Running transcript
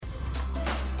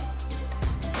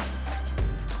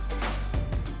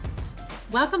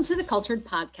Welcome to the Cultured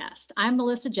Podcast. I'm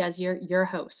Melissa Jezier, your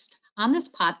host. On this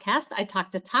podcast, I talk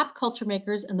to top culture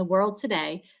makers in the world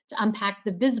today to unpack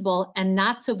the visible and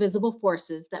not so visible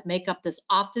forces that make up this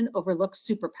often overlooked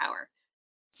superpower.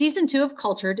 Season 2 of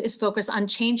Cultured is focused on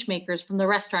change makers from the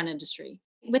restaurant industry.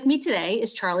 With me today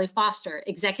is Charlie Foster,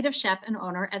 executive chef and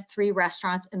owner at 3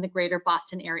 restaurants in the greater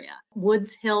Boston area,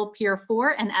 Woods Hill Pier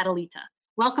 4 and Adelita.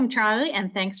 Welcome, Charlie,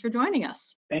 and thanks for joining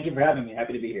us. Thank you for having me.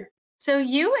 Happy to be here. So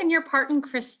you and your partner,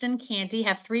 Kristen Canty,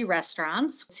 have 3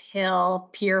 restaurants, Woods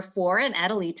Hill, Pier 4, and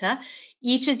Adelita.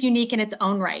 Each is unique in its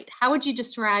own right. How would you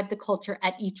describe the culture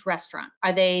at each restaurant?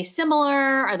 Are they similar?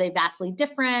 Are they vastly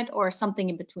different, or something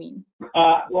in between?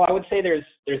 Well, I would say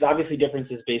there's obviously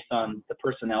differences based on the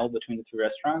personnel between the 3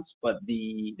 restaurants, but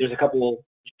there's a couple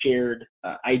shared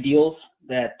ideals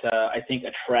that I think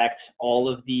attract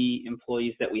all of the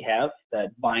employees that we have,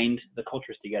 that bind the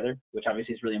cultures together, which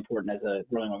obviously is really important as a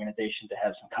growing organization to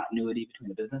have some continuity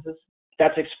between the businesses.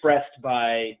 That's expressed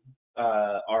by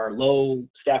our low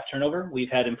staff turnover. We've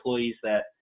had employees that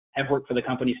have worked for the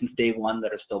company since day one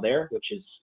that are still there, which is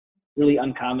really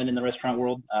uncommon in the restaurant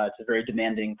world. It's a very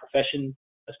demanding profession,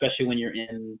 especially when you're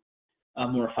in a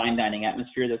more fine dining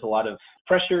atmosphere. There's a lot of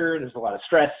pressure, there's a lot of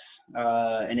stress,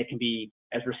 and it can be,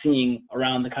 as we're seeing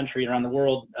around the country and around the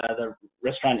world, the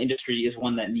restaurant industry is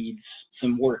one that needs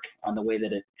some work on the way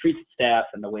that it treats its staff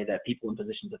and the way that people in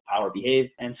positions of power behave.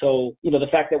 And so, the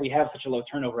fact that we have such a low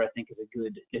turnover, I think,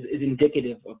 is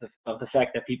indicative of the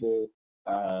fact that people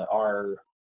are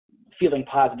feeling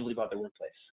positively about their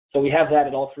workplace. So we have that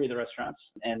at all 3 of the restaurants.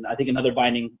 And I think another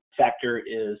binding factor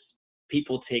is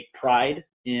people take pride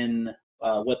in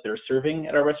what they're serving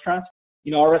at our restaurants.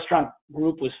 Our restaurant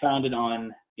group was founded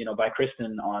by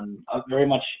Kristen on very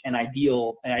much an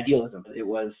idealism. It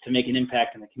was to make an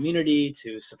impact in the community,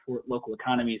 to support local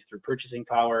economies through purchasing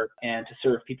power, and to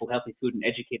serve people healthy food and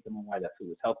educate them on why that food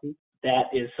was healthy. That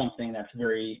is something that's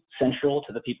very central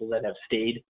to the people that have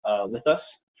stayed with us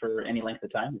for any length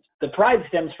of time. The pride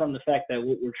stems from the fact that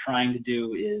what we're trying to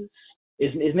do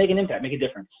is make an impact, make a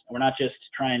difference. We're not just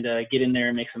trying to get in there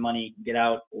and make some money, get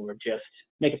out, or just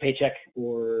make a paycheck,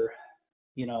 or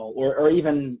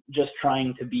even just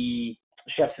trying to be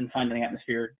chefs in fine dining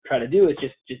atmosphere. Try to do is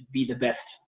just be the best,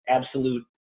 absolute,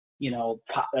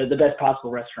 the best possible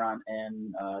restaurant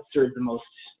and serve the most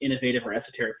innovative or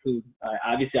esoteric food.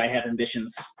 Obviously, I have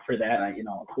ambitions for that.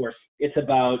 Of course, it's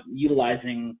about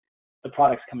utilizing the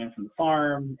products coming from the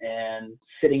farm and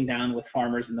sitting down with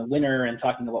farmers in the winter and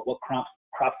talking about what crops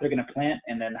they're going to plant,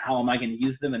 and then how am I going to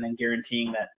use them, and then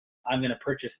guaranteeing that I'm going to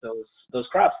purchase those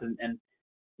crops and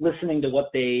listening to what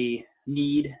they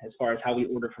need as far as how we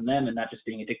order from them, and not just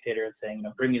being a dictator and saying,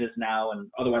 bring me this now, and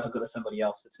otherwise I'll go to somebody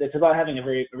else. It's about having a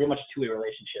very, very much a two-way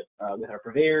relationship with our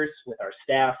purveyors, with our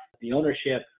staff, the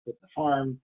ownership, with the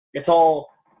farm. It's all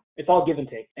give and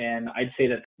take. And I'd say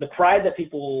that the pride that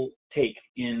people take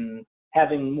in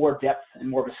having more depth and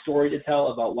more of a story to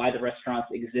tell about why the restaurants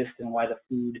exist and why the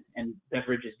food and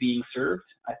beverage is being served,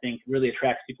 I think really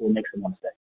attracts people and makes them want to stay.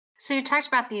 So you talked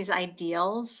about these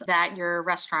ideals that your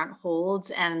restaurant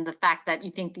holds and the fact that you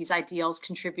think these ideals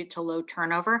contribute to low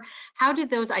turnover. How do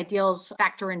those ideals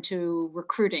factor into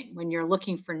recruiting when you're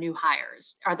looking for new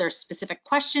hires? Are there specific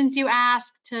questions you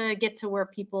ask to get to where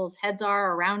people's heads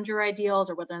are around your ideals,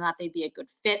 or whether or not they'd be a good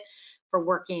fit for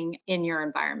working in your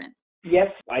environment? Yes,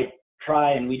 we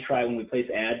try when we place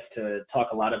ads to talk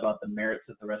a lot about the merits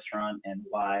of the restaurant and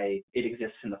why it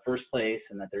exists in the first place,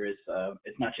 and that there is,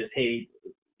 it's not just, hey,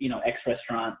 X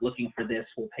restaurant looking for this,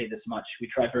 we'll pay this much. We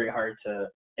try very hard to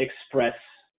express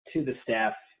to the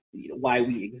staff why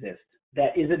we exist.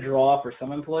 That is a draw for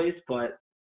some employees, but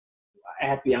I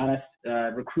have to be honest,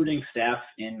 recruiting staff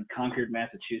in Concord,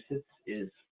 Massachusetts is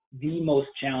the most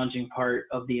challenging part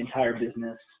of the entire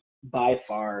business by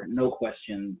far, no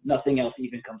question. Nothing else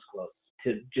even comes close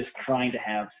to just trying to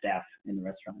have staff in the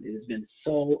restaurant. It has been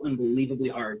so unbelievably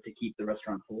hard to keep the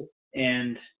restaurant full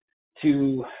and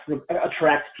to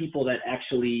attract people that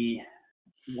actually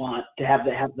want to have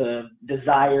the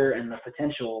desire and the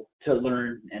potential to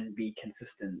learn and be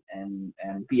consistent and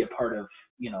be a part of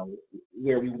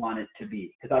where we want it to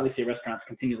be, because obviously a restaurant's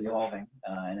continually evolving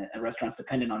and a restaurant's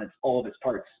dependent on all of its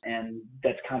parts, and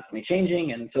that's constantly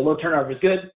changing. And so low turnover is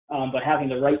good, but having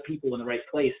the right people in the right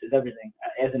place is everything,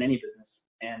 as in any business,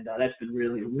 and that's been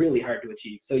really, really hard to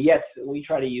achieve. So yes, we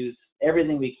try to use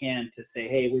everything we can to say,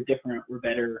 hey, we're different, we're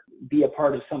better, be a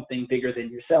part of something bigger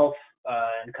than yourself,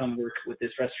 and come work with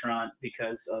this restaurant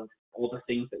because of all the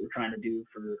things that we're trying to do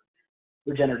for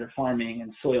regenerative farming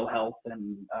and soil health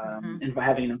Mhm. and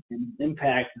having an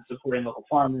impact and supporting local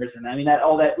farmers. And I mean, that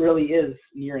all that really is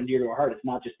near and dear to our heart. It's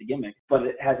not just a gimmick, but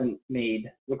it hasn't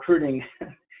made recruiting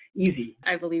easy.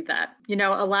 I believe that.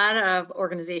 A lot of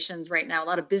organizations right now, a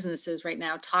lot of businesses right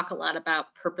now talk a lot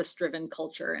about purpose-driven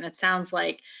culture. And it sounds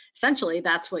like essentially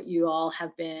that's what you all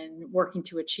have been working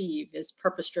to achieve is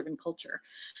purpose-driven culture.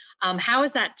 How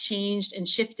has that changed and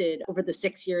shifted over the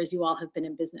 6 years you all have been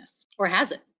in business? Or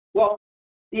has it? Well,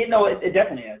 it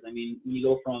definitely has. I mean, when you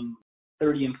go from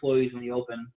 30 employees when you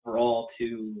open for all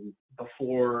to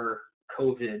before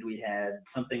COVID, we had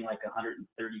something like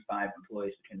 135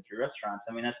 employees between the three restaurants.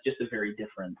 I mean, that's just a very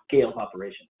different scale of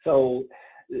operation. So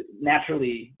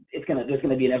naturally, there's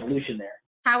gonna be an evolution there.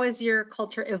 How has your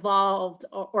culture evolved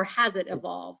or has it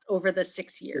evolved over the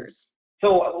 6 years?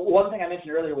 So one thing I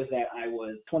mentioned earlier was that I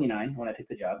was 29 when I took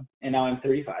the job, and now I'm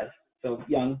 35. So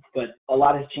young, but a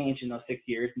lot has changed in those 6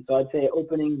 years. And so I'd say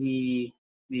opening the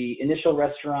initial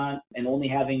restaurant and only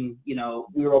having,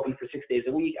 we were open for 6 days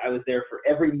a week. I was there for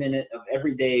every minute of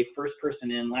every day, first person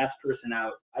in, last person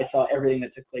out. I saw everything that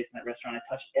took place in that restaurant.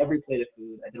 I touched every plate of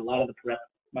food. I did a lot of the prep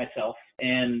myself.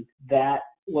 And that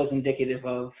was indicative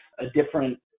of a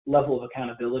different level of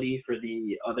accountability for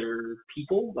the other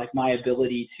people, like my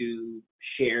ability to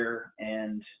share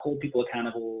and hold people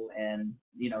accountable and,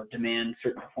 demand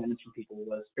certain performance from people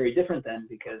was very different then,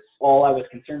 because all I was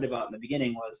concerned about in the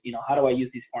beginning was, how do I use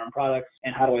these farm products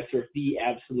and how do I serve the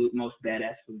absolute most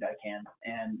badass food I can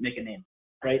and make a name,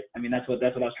 right? I mean, that's what I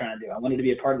was trying to do. I wanted to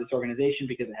be a part of this organization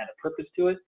because it had a purpose to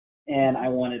it, and I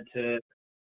wanted to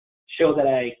show that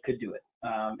I could do it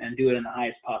and do it in the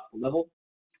highest possible level.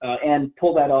 And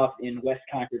pull that off in West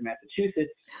Concord,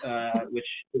 Massachusetts, which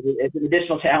is an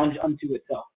additional challenge unto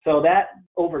itself. So that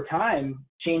over time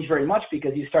changed very much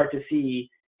because you start to see,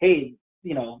 hey,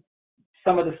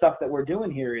 some of the stuff that we're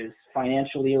doing here is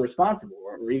financially irresponsible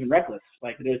or even reckless.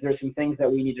 Like there's some things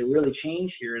that we need to really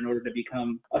change here in order to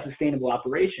become a sustainable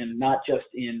operation, not just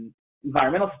in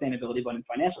environmental sustainability, but in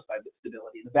financial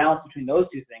stability. The balance between those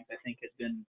two things, I think, has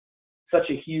been such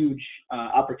a huge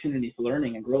opportunity for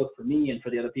learning and growth for me and for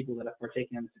the other people that have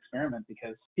partaken in this experiment,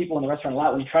 because people in the restaurant a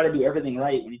lot, when you try to do everything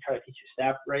right, when you try to teach your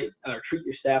staff right, or treat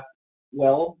your staff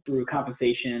well through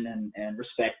compensation and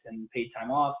respect and paid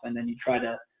time off, and then you try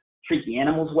to treat the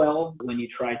animals well, when you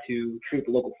try to treat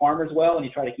the local farmers well, and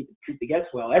you try to treat the guests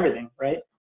well, everything, right?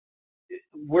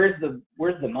 Where's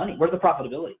the money? Where's the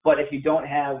profitability? But if you don't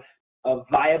have a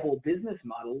viable business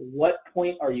model, what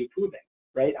point are you proving,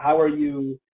 right? How are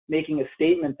you making a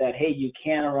statement that, hey, you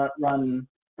can run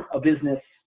a business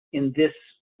in this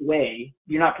way?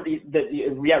 You're not,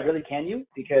 really, can you?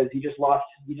 Because you just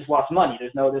lost money.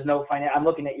 There's no finance. I'm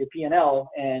looking at your P&L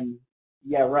and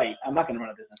yeah, right. I'm not going to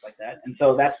run a business like that. And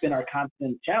so that's been our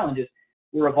constant challenge, is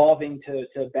we're evolving to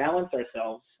balance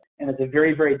ourselves. And it's a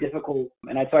very, very difficult,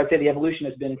 so I'd say the evolution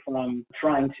has been from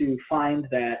trying to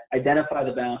identify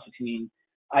the balance between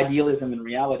idealism and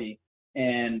reality,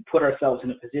 and put ourselves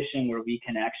in a position where we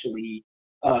can actually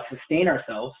sustain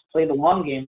ourselves, play the long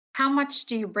game. How much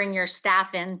do you bring your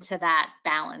staff into that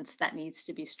balance that needs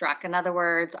to be struck? In other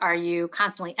words, are you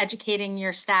constantly educating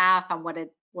your staff on what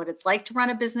it's like to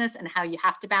run a business and how you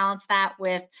have to balance that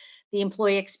with the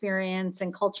employee experience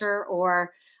and culture?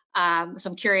 Or so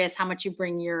I'm curious how much you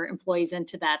bring your employees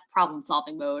into that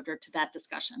problem-solving mode or to that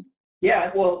discussion.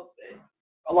 Yeah, well,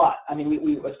 a lot. I mean,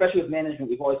 we especially with management,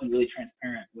 we've always been really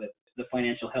transparent with the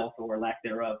financial health or lack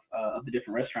thereof of the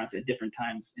different restaurants at different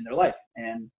times in their life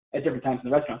and at different times in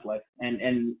the restaurant's life.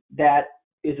 And that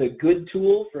is a good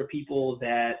tool for people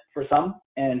for some,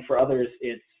 and for others,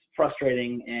 it's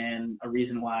frustrating and a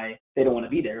reason why they don't want to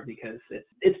be there, because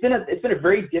it's been a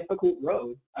very difficult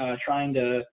road trying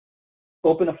to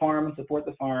open a farm and support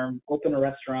the farm, open a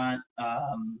restaurant,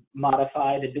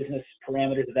 modify the business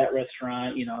parameters of that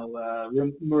restaurant,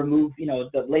 remove,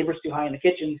 the labor's too high in the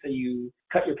kitchen, so you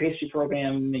cut your pastry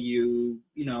program,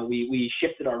 we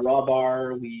shifted our raw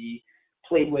bar, we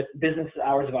played with business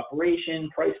hours of operation,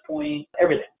 price point,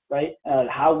 everything, right?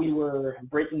 How we were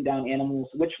breaking down animals,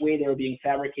 which way they were being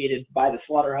fabricated by the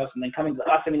slaughterhouse and then coming to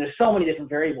us. I mean, there's so many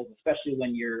different variables, especially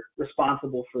when you're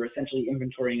responsible for essentially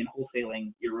inventorying and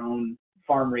wholesaling your own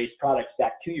farm-raised products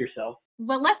back to yourself.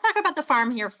 Well, let's talk about the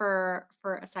farm here for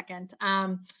a second.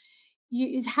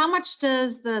 How much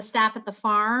does the staff at the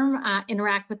farm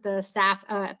interact with the staff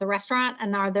at the restaurant,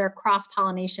 and are there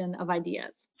cross-pollination of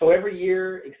ideas? So every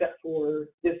year, except for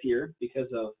this year, because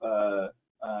of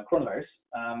coronavirus,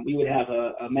 we would have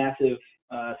a massive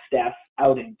staff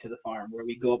outing to the farm where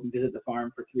we go up and visit the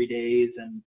farm for 3 days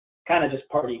and kind of just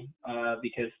party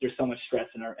because there's so much stress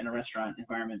in a restaurant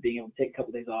environment. Being able to take a couple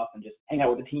of days off and just hang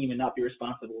out with the team and not be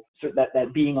responsible for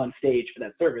that being on stage for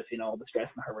that service, all the stress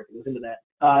and the hard work that goes into that.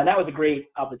 And that was a great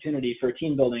opportunity for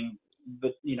team building,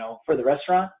 but for the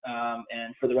restaurant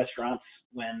and for the restaurants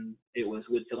when it was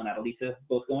Woodsill and Adelita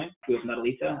both going. We opened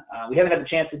Adelita. We haven't had the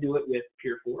chance to do it with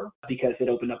Pier 4 because it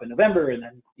opened up in November, and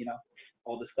then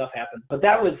all this stuff happened. But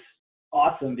that was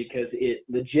awesome because it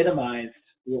legitimized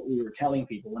what we were telling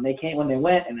people when they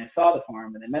went and they saw the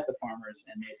farm and they met the farmers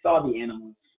and they saw the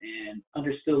animals and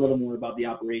understood a little more about the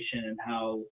operation and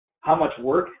how much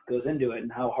work goes into it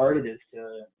and how hard it is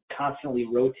to constantly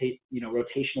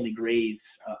rotationally graze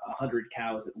 100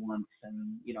 cows at once,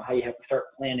 and how you have to start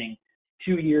planning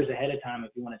 2 years ahead of time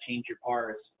if you want to change your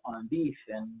pars on beef,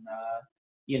 and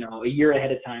a year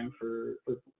ahead of time for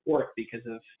pork, because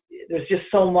there's just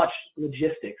so much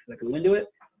logistics that go into it.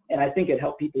 And I think it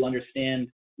helped people understand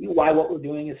why what we're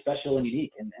doing is special and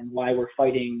unique, and why we're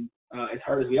fighting as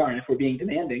hard as we are. And if we're being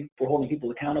demanding, if we're holding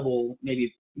people accountable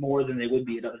maybe more than they would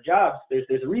be at other jobs,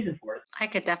 there's a reason for it. I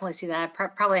could definitely see that.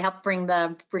 Probably help bring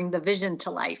the vision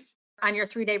to life. On your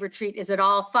 3-day retreat, is it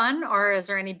all fun, or is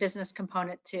there any business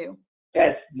component too?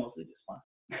 Yeah, it's mostly just fun.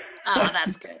 Oh,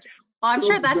 that's good. Well, I'm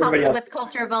sure that helps with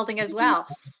culture building as well.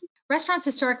 Restaurants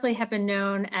historically have been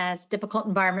known as difficult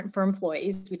environment for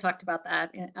employees. We talked about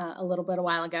that a little bit a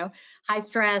while ago. High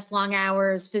stress, long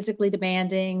hours, physically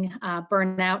demanding,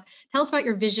 burnout. Tell us about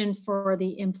your vision for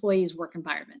the employees' work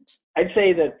environment. I'd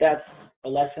say that that's a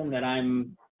lesson that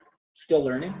I'm still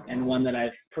learning, and one that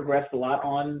I've progressed a lot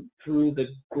on through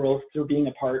being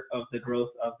a part of the growth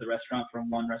of the restaurant from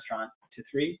 1 restaurant to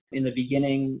 3. In the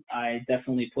beginning, I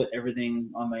definitely put everything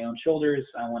on my own shoulders.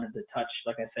 I wanted to touch,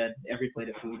 like I said, every plate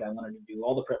of food. I wanted to do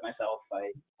all the prep myself.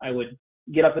 I would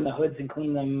get up in the hoods and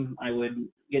clean them. I would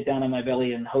get down on my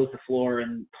belly and hose the floor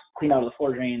and clean out of the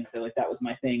floor drains. So that was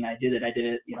my thing. I did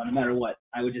it, no matter what.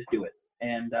 I would just do it.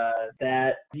 And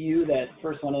that view, that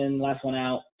first one in, last one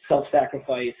out,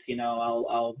 self-sacrifice,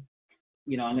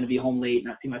 I'm going to be home late,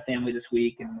 not see my family this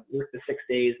week, and work the 6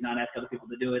 days, not ask other people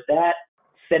to do it. That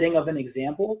setting of an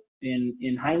example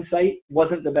in hindsight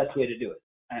wasn't the best way to do it.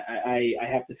 I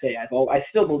have to say, I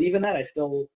still believe in that. I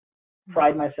still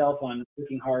pride myself on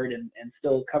working hard and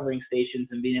still covering stations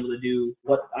and being able to do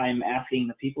what I'm asking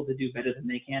the people to do better than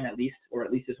they can, at least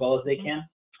as well as they can.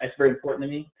 It's very important to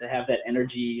me to have that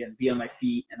energy and be on my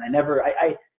feet. And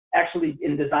I actually,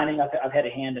 in designing, I've had a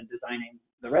hand in designing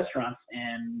the restaurants.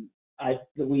 And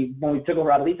when we took over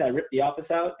Adelita, I ripped the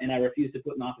office out and I refused to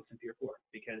put an office in Pier 4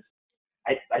 because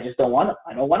I just don't want them.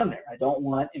 I don't want them there. I don't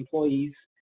want employees.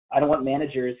 I don't want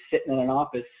managers sitting in an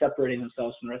office separating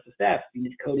themselves from the rest of the staff. You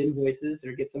need to code invoices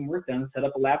or get some work done, set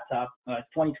up a laptop. It's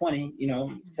 2020,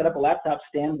 set up a laptop,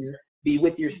 stand there, be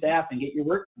with your staff and get your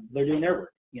work done. They're doing their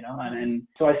work, and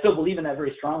so I still believe in that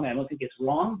very strongly. I don't think it's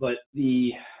wrong, but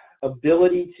the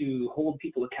ability to hold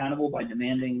people accountable by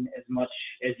demanding as much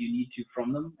as you need to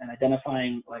from them and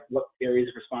identifying like what areas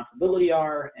of responsibility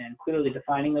are and clearly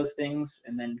defining those things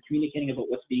and then communicating about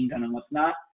what's being done and what's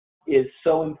not is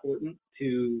so important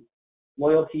to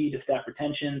loyalty, to staff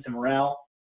retention, to morale,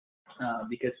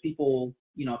 because people,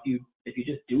 if you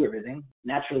just do everything,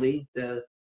 naturally the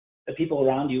people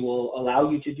around you will allow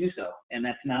you to do so. And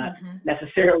that's not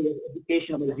necessarily as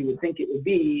educational as you would think it would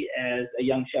be as a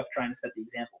young chef trying to set the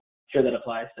example. Sure, that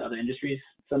applies to other industries.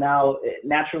 So now,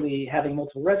 naturally, having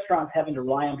multiple restaurants, having to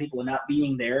rely on people and not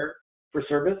being there for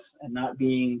service and not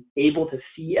being able to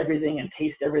see everything and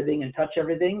taste everything and touch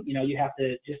everything, you have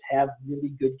to just have really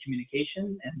good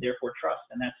communication and therefore trust.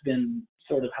 And that's been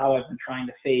sort of how I've been trying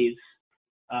to phase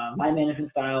my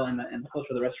management style and the culture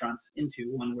of the restaurants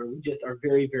into one where we just are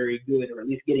very, very good, or at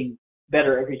least getting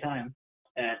better every time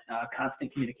at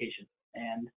constant communication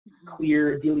and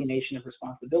clear delineation of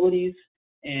responsibilities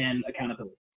and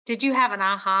accountability. Did you have an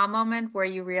aha moment where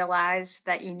you realized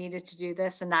that you needed to do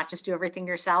this and not just do everything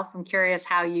yourself? I'm curious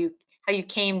how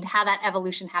that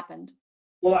evolution happened.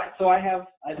 Well,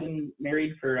 I've been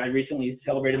married I recently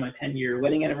celebrated my 10-year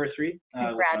wedding anniversary.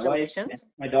 Congratulations. With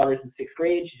my wife. My daughter's in 6th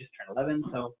grade. She just turned 11.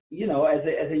 So,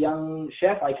 as a young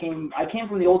chef, I came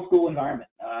from the old school environment.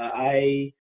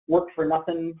 I worked for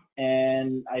nothing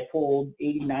and I pulled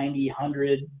 80, 90,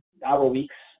 100 hour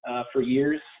weeks for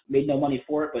years, made no money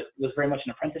for it, but was very much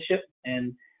an apprenticeship.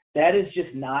 And that is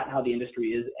just not how the industry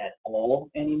is at all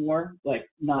anymore. Like,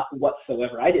 not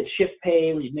whatsoever. I did shift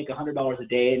pay where you'd make $100 a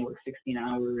day and work 16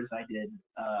 hours. I did,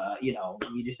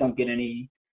 you just don't get any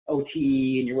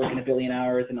OT and you're working a billion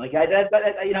hours. And like,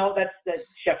 that's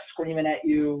chefs screaming at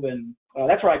you. And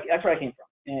that's where I came from.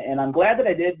 And I'm glad that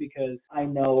I did, because I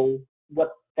know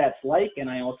what that's like. And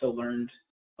I also learned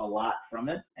a lot from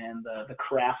it, and the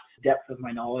craft depth of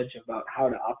my knowledge about how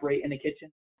to operate in a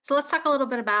kitchen. So let's talk a little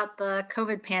bit about the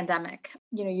COVID pandemic.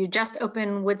 You just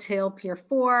opened Woods Hill Pier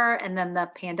 4 and then the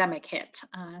pandemic hit.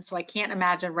 So I can't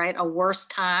imagine, right, a worse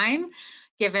time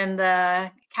given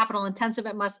the capital intensive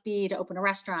it must be to open a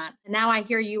restaurant. And now I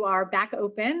hear you are back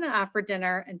open for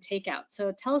dinner and takeout.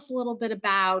 So tell us a little bit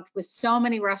about, with so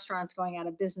many restaurants going out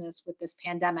of business with this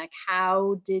pandemic,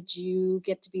 how did you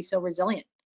get to be so resilient?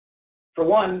 For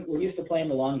one, we're used to playing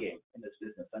the long game in this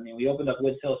business. I mean, we opened up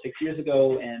Woods Hill 6 years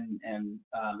ago, and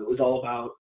it was all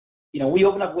about, we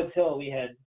opened up Woods Hill, we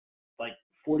had like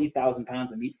 40,000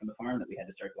 pounds of meat from the farm that we had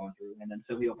to start going through. And then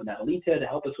so we opened Adelita to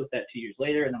help us with that 2 years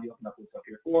later, and then we opened up Woods Hill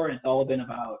Pier 4, and it's all been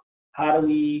about how do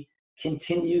we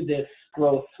continue this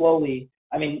growth slowly.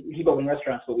 I mean, we keep opening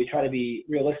restaurants, but we try to be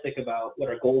realistic about what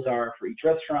our goals are for each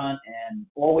restaurant and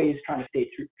always trying to stay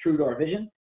true to our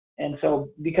vision. And so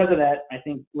because of that, I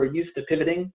think we're used to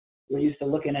pivoting. We're used to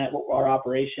looking at our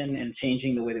operation and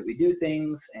changing the way that we do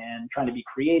things and trying to be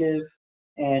creative.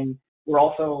 And we're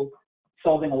also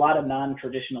solving a lot of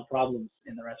non-traditional problems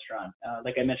in the restaurant.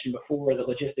 Like I mentioned before, the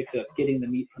logistics of getting the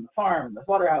meat from the farm and the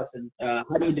slaughterhouse, and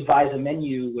how do you devise a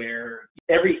menu where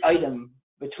every item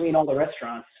between all the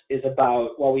restaurants is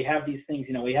about, well, we have these things,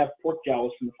 we have pork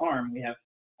jowls from the farm, we have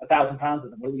 1,000 pounds of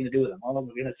them. What are we going to do with them? Well,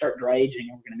 we're going to start dry aging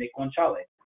and we're going to make guanciale.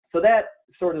 So that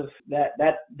sort of,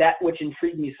 that which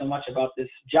intrigued me so much about this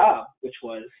job, which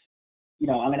was,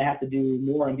 I'm going to have to do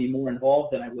more and be more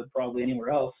involved than I would probably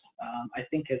anywhere else, I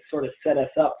think has sort of set us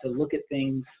up to look at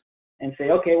things and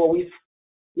say, okay, well,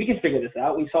 we can figure this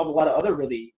out. We've solved a lot of other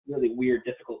really, really weird,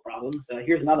 difficult problems.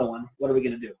 Here's another one. What are we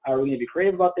going to do? How are we going to be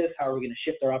creative about this? How are we going to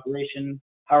shift our operation?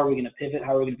 How are we going to pivot?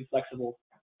 How are we going to be flexible?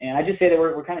 And I just say that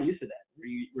we're kind of used to that.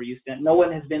 We're used to it. No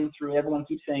one has been through, everyone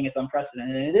keeps saying it's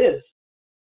unprecedented, and it is.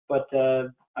 But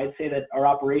I'd say that our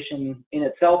operation in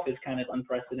itself is kind of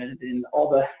unprecedented in all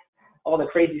the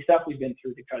crazy stuff we've been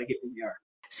through to try to get where we are.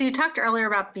 So you talked earlier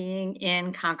about being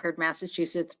in Concord,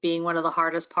 Massachusetts, being one of the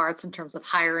hardest parts in terms of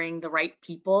hiring the right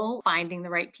people, finding the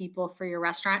right people for your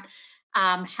restaurant.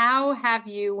 How have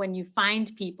you, when you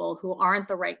find people who aren't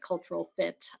the right cultural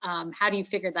fit, how do you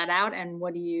figure that out, and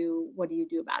what do you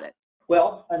do about it?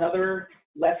 Well, another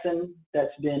lesson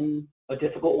that's been a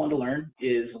difficult one to learn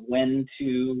is when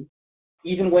to,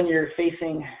 even when you're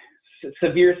facing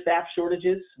severe staff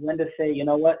shortages, when to say, you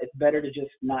know what, it's better to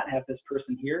just not have this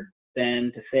person here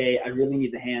than to say, I really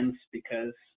need the hands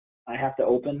because I have to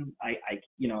open. I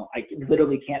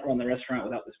literally can't run the restaurant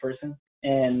without this person.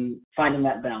 And finding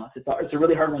that balance, it's a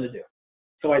really hard one to do.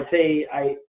 So I'd say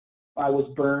I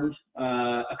was burned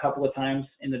a couple of times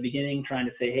in the beginning trying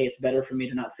to say, hey, it's better for me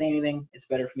to not say anything. It's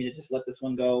better for me to just let this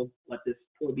one go, let this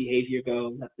poor behavior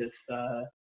go, let this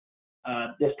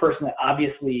person that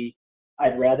obviously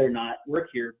I'd rather not work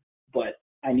here, but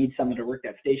I need someone to work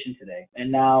that station today.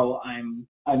 And now I'm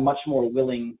much more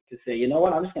willing to say, you know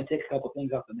what, I'm just going to take a couple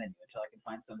things off the menu until I can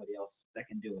find somebody else that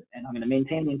can do it. And I'm going to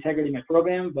maintain the integrity of my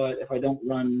program, but if I don't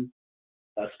run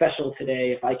a special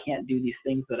today, if I can't do these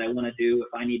things that I want to do,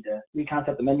 if I need to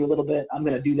reconcept the menu a little bit, I'm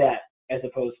going to do that as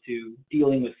opposed to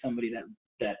dealing with somebody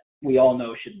that we all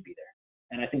know shouldn't be there.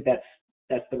 And I think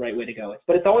that's the right way to go.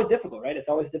 But it's always difficult, right? It's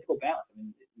always a difficult balance. I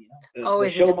mean, the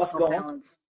show must go on.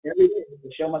 Every day,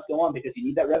 the show must go on because you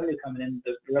need that revenue coming in.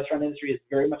 The restaurant industry is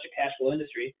very much a cash flow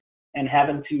industry, and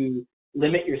having to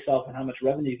limit yourself on how much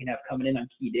revenue you can have coming in on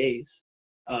key days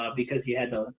because you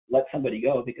had to let somebody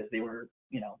go because they were,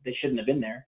 they shouldn't have been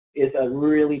there is a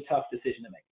really tough decision to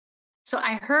make. So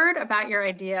I heard about your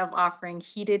idea of offering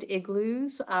heated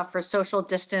igloos for social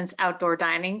distance outdoor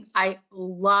dining. I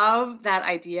love that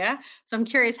idea. So I'm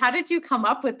curious, how did you come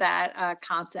up with that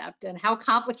concept, and how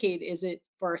complicated is it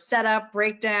for setup,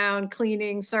 breakdown,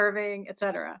 cleaning, serving,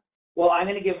 etc.? Well, I'm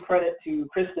going to give credit to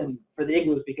Kristen for the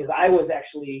igloos because I was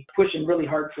actually pushing really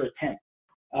hard for a tent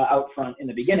out front in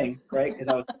the beginning, right? Because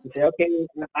I was going to say,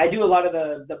 okay, I do a lot of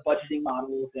the budgeting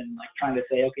models and like trying to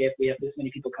say, okay, if we have this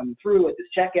many people coming through at this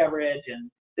check average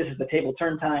and this is the table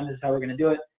turn time, this is how we're going to do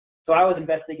it. So I was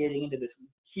investigating into this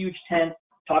huge tent,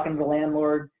 talking to the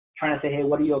landlord, trying to say, hey,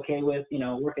 what are you okay with,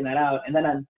 working that out. And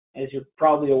then as you're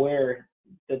probably aware,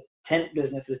 the tent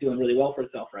business is doing really well for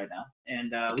itself right now.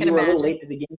 And we were a little late to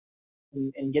the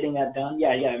game in getting that done. Yeah.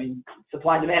 I mean,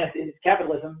 supply and demand is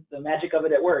capitalism, the magic of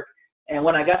it at work. And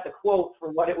when I got the quote for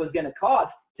what it was going to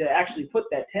cost to actually put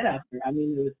that tent out there, I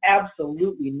mean, there was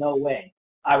absolutely no way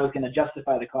I was going to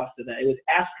justify the cost of that. It was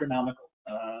astronomical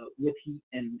with heat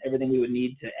and everything we would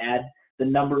need to add the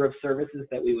number of services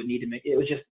that we would need to make. It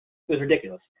was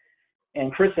ridiculous.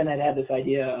 And Kristen had this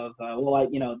idea of,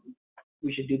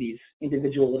 we should do these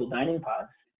individual little dining pods.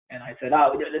 And I said,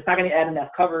 oh, it's not going to add enough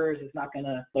covers. It's not going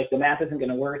to, like, the math isn't going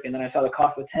to work. And then I saw the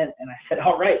cost of a tent, and I said,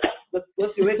 all right,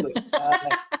 let's do Igloo.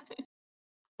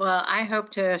 Well, I hope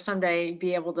to someday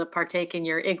be able to partake in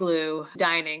your igloo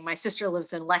dining. My sister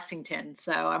lives in Lexington,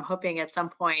 so I'm hoping at some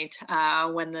point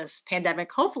when this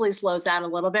pandemic hopefully slows down a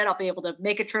little bit, I'll be able to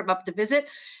make a trip up to visit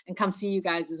and come see you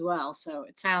guys as well. So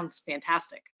it sounds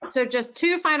fantastic. So just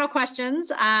two final questions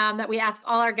that we ask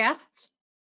all our guests.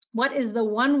 What is the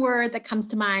one word that comes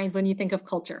to mind when you think of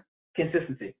culture?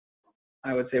 Consistency,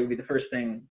 I would say, would be the first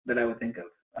thing that I would think of.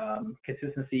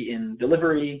 Consistency in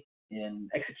delivery, in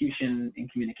execution, in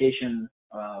communication.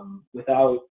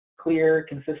 Without clear,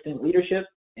 consistent leadership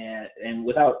and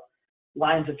without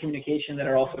lines of communication that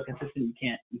are also consistent,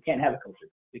 you can't have a culture,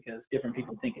 because different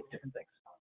people think it's different things.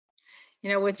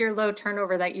 You know, with your low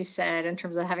turnover that you said, in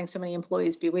terms of having so many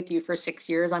employees be with you for 6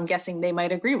 years, I'm guessing they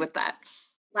might agree with that.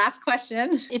 Last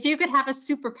question. If you could have a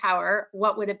superpower,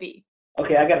 what would it be?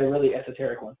 Okay, I got a really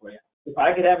esoteric one for you. If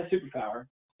I could have a superpower,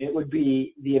 it would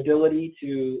be the ability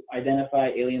to identify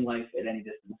alien life at any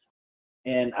distance.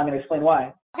 And I'm going to explain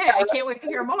why. Okay, I can't wait to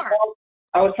hear more.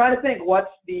 I was trying to think, what's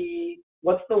the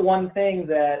one thing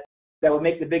that would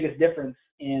make the biggest difference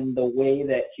in the way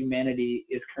that humanity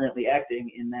is currently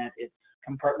acting, in that it's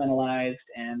compartmentalized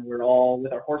and we're all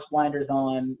with our horse blinders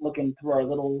on, looking through our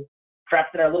little,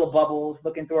 trapped in our little bubbles,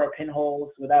 looking through our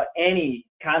pinholes without any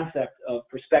concept of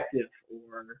perspective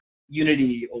or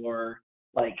unity or,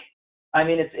 like, I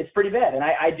mean, it's pretty bad. And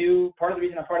I do, part of the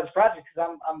reason I'm part of this project is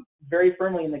I'm very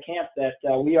firmly in the camp that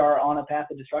we are on a path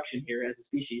of destruction here as a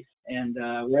species. And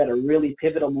we're at a really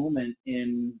pivotal moment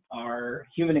in our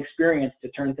human experience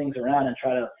to turn things around and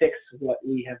try to fix what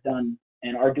we have done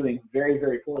and are doing very,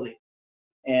 very poorly.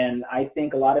 And I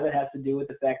think a lot of it has to do with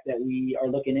the fact that we are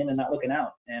looking in and not looking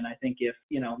out. And I think if,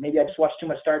 maybe I just watched too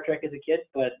much Star Trek as a kid,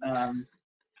 but I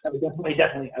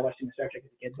watched too much Star Trek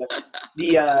as a kid. But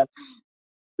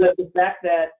the fact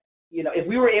that, if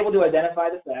we were able to identify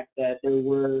the fact that there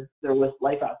was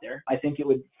life out there, I think it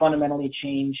would fundamentally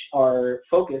change our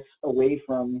focus away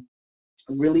from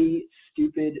really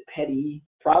stupid, petty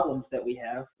problems that we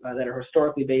have that are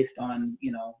historically based on,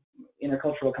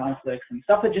 intercultural conflicts and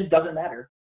stuff that just doesn't matter,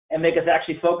 and make us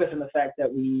actually focus on the fact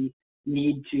that we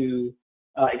need to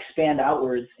expand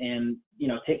outwards and,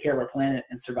 take care of our planet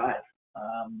and survive.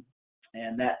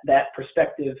 And that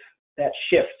perspective, that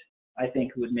shift, I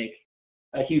think would make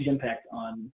a huge impact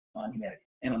on humanity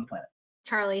and on the planet.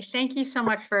 Charlie, thank you so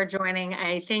much for joining.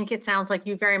 I think it sounds like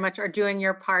you very much are doing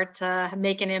your part to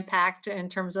make an impact in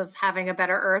terms of having a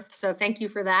better Earth. So thank you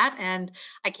for that. And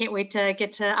I can't wait to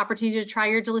get to opportunity to try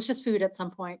your delicious food at some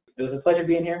point. It was a pleasure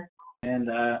being here, and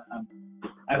I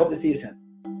hope to see you soon.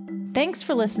 Thanks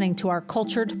for listening to our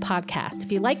Cultured podcast.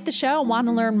 If you like the show and want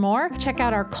to learn more, check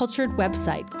out our Cultured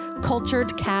website,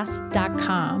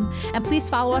 culturedcast.com, and please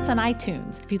follow us on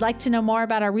iTunes. If you'd like to know more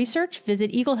about our research,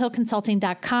 visit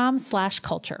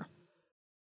eaglehillconsulting.com/culture.